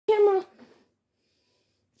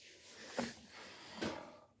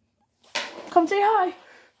Come say hi.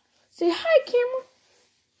 Say hi, camera.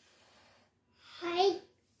 Hi,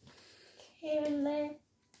 camera.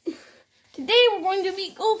 Today we're going to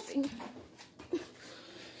be golfing.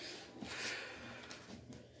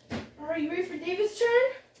 Alright, you ready for David's turn?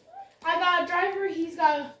 I got a driver. He's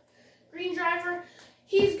got a green driver.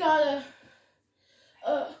 He's got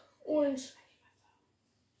a orange.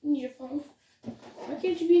 You need your phone. Why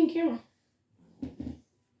can't you be in camera?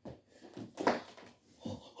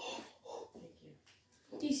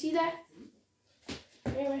 Do you see that?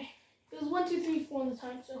 Anyway, it was 1, 2, 3, 4 on the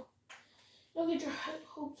time, so don't get your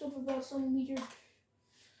hopes up about some meter.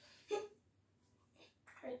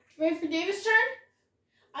 Alright, ready for David's turn?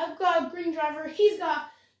 I've got a green driver. He's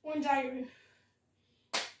got orange iron.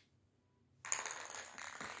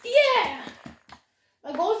 Yeah!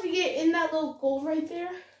 My goal is to get in that little goal right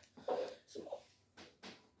there. So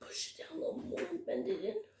push it down a little more and bend it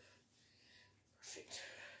in. Perfect.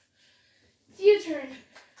 It's your turn.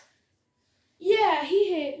 Yeah,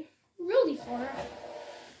 he hit really far out.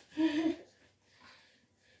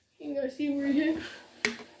 You gotta see where he hit.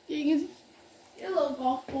 You can see a little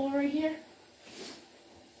golf ball right here.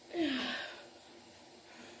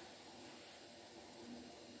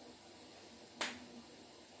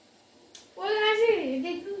 What did I say? Did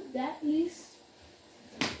they do that at least?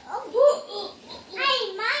 Oh,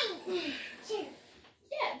 hey, mine.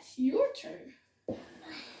 Yeah, it's your turn.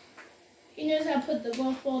 He knows how to put the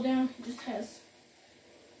golf ball down. He just has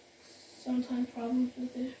sometimes problems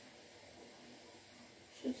with it.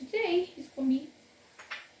 So today he's gonna be.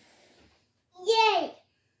 Yay!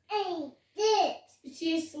 Ain't it? You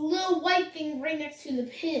see this little white thing right next to the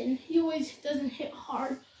pin. He always doesn't hit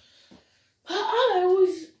hard. But I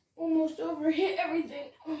always almost overhit everything.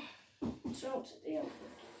 So today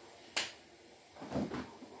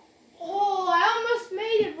oh, I almost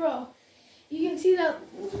made it, bro. You can see that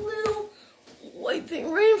little white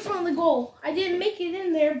thing right in front of the goal. I didn't make it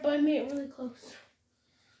in there, but I made it really close.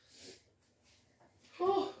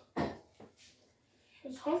 Oh,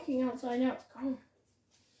 it's honking outside, now it's gone.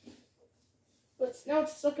 But now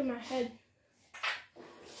it's stuck in my head.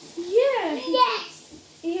 Yeah. Yes.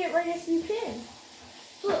 He hit right next to the pin.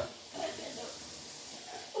 Look.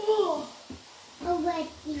 Oh. Oh, what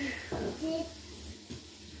you did?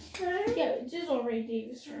 Yeah, it is already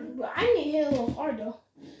David's turn, but I need to hit a little hard though.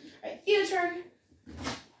 Alright, your turn.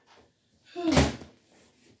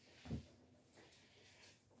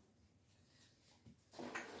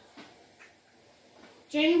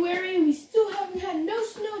 January, and we still haven't had no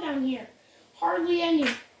snow down here. Hardly any.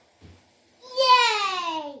 Yay!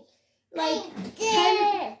 Like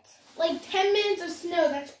 10 minutes of snow.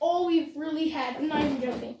 That's all we've really had. I'm not even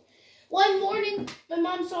joking. One morning, my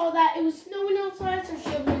mom saw that it was snowing outside, so she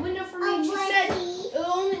opened the window for me, and she said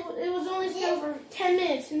it was only snow for 10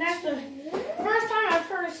 minutes, and that's the first time I've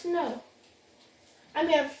heard of snow. I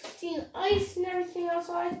mean, I've seen ice and everything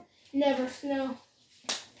outside. Never snow.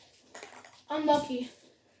 I'm lucky.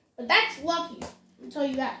 But that's lucky. I'll tell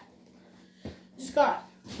you that.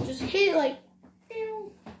 Just hit it like,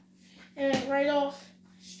 and it right off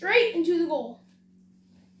straight into the goal.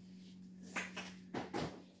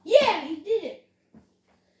 Yeah, he did it.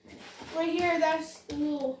 Right here, that's the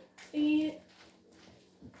little thingy.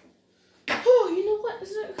 Oh, you know what?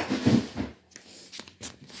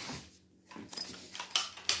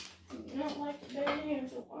 I don't like the bad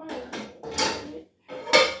hands, so I don't like it.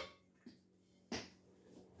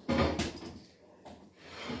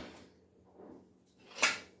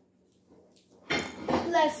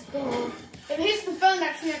 Let's go. If it hits the phone,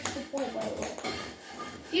 that's next to the point, by the way.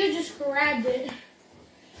 You just grabbed it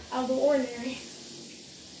out of the ordinary.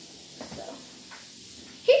 So,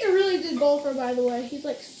 he's a really good golfer, by the way. He's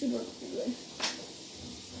like super good.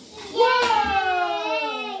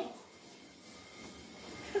 Whoa!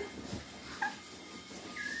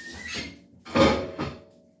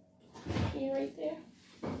 You right there.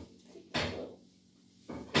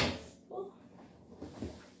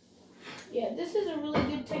 Yeah, this is a really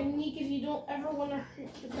good technique if you don't ever want to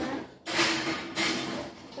hurt your back.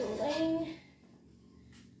 Laying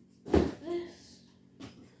this.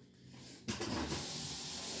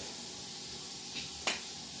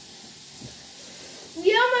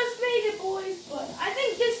 We almost made it, boys, but I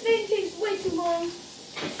think this thing takes way too long.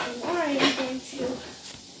 So I am going to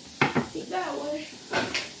take that way.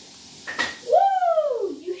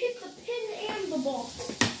 Woo! You hit the pin and the ball.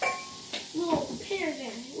 Little pinners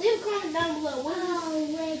in. Leave a comment down below. What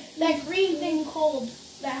is that green thing called?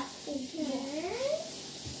 That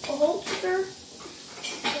a holster?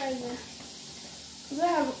 Because I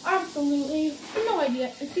have absolutely no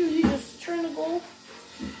idea. It's usually just turn the goal.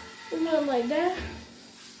 And then like that.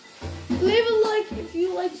 Leave a like if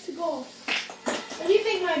you like to golf. What do you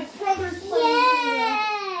think my brother's playing?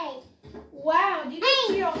 Yay! Wow, do you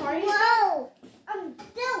see how hard he is? Whoa!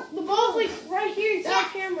 The ball's like right here. It's on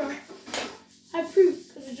camera. I proved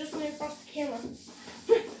because it just went across the camera.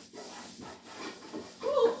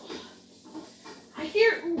 I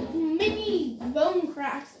hear mini bone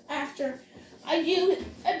cracks after I do it.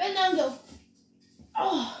 I bend down and go.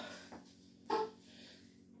 Oh.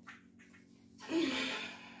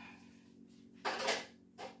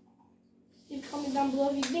 You comment down below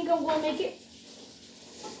if you think I'm gonna make it.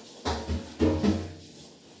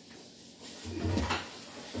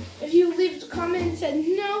 If you leave a comment and said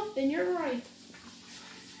no, then you're right.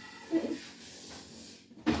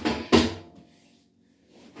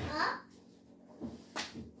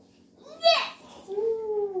 Yes!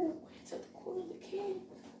 Ooh, it's at the corner of the can.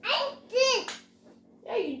 I did!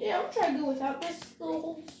 Yeah, you did. I'm trying to go without this little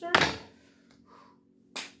holster.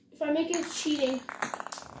 If I make it, it's cheating.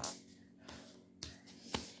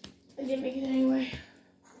 I didn't make it anyway.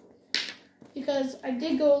 Because I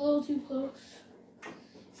did go a little too close.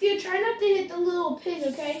 See, try not to hit the little pin,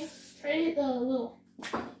 okay? Try to hit the little.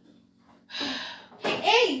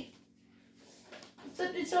 Hey! It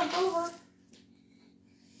flipped itself over.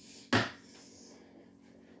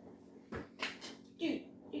 Dude,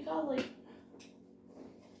 you got like.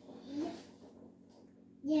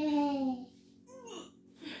 Yay!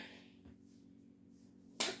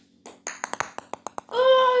 Oh,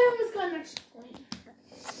 I almost got an extra point.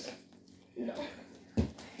 No.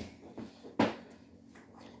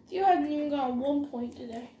 You hadn't even got 1 point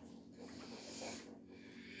today.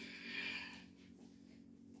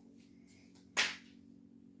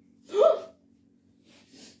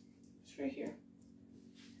 It's right here.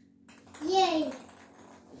 Yay!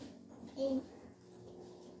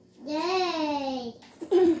 Yay!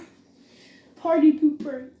 Party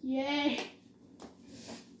pooper. Yay.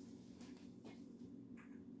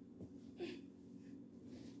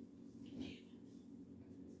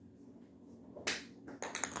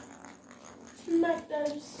 Smack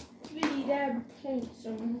those DavidE.BowyerIII points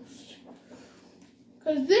almost.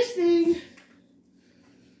 Because this thing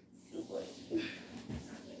is like,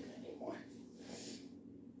 not good anymore.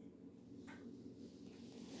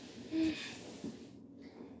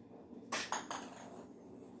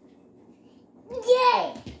 Yay!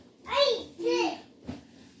 I did!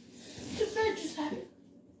 Just that just happened.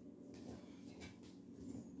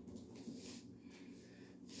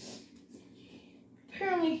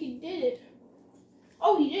 Apparently he did it.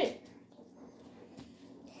 Oh, he did.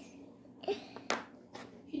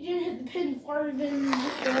 He didn't hit the pin farther than the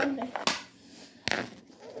one thing.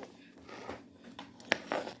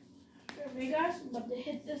 Okay, guys, I'm about to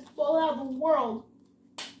hit this ball out of the world.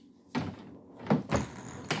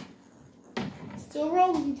 Still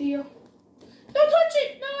rolling, Theo. Don't touch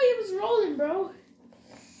it! No, he was rolling, bro.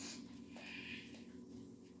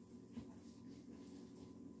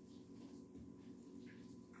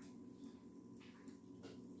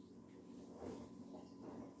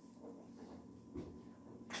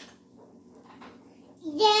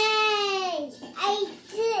 Yay! I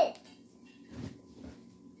did!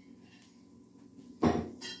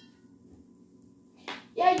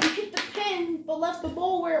 Yeah, you hit the pin, but left the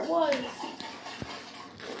ball where it was.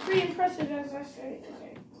 Pretty impressive, as I say.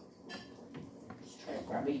 Okay. Just try to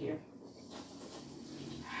grab it here.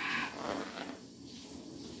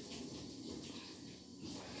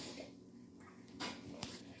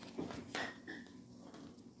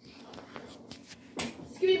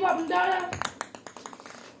 Skibby Bop and Dada.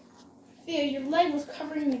 Yeah, your leg was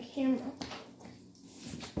covering the camera.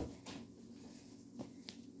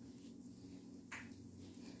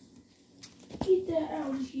 Get that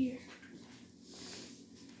out of here.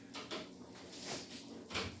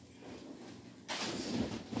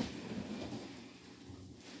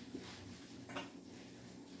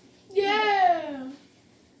 Yeah.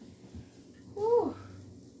 Whew.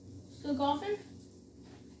 Still golfing?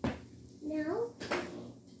 No?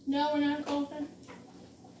 No, we're not golfing.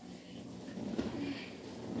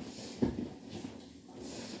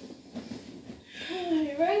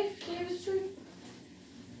 You ready? David's turn.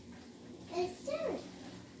 It's done.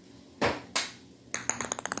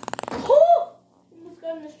 Oh! Almost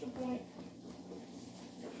got an extra point.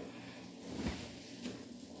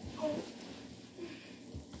 Oh.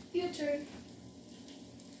 Your turn.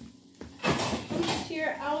 I'm just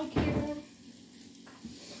here allocating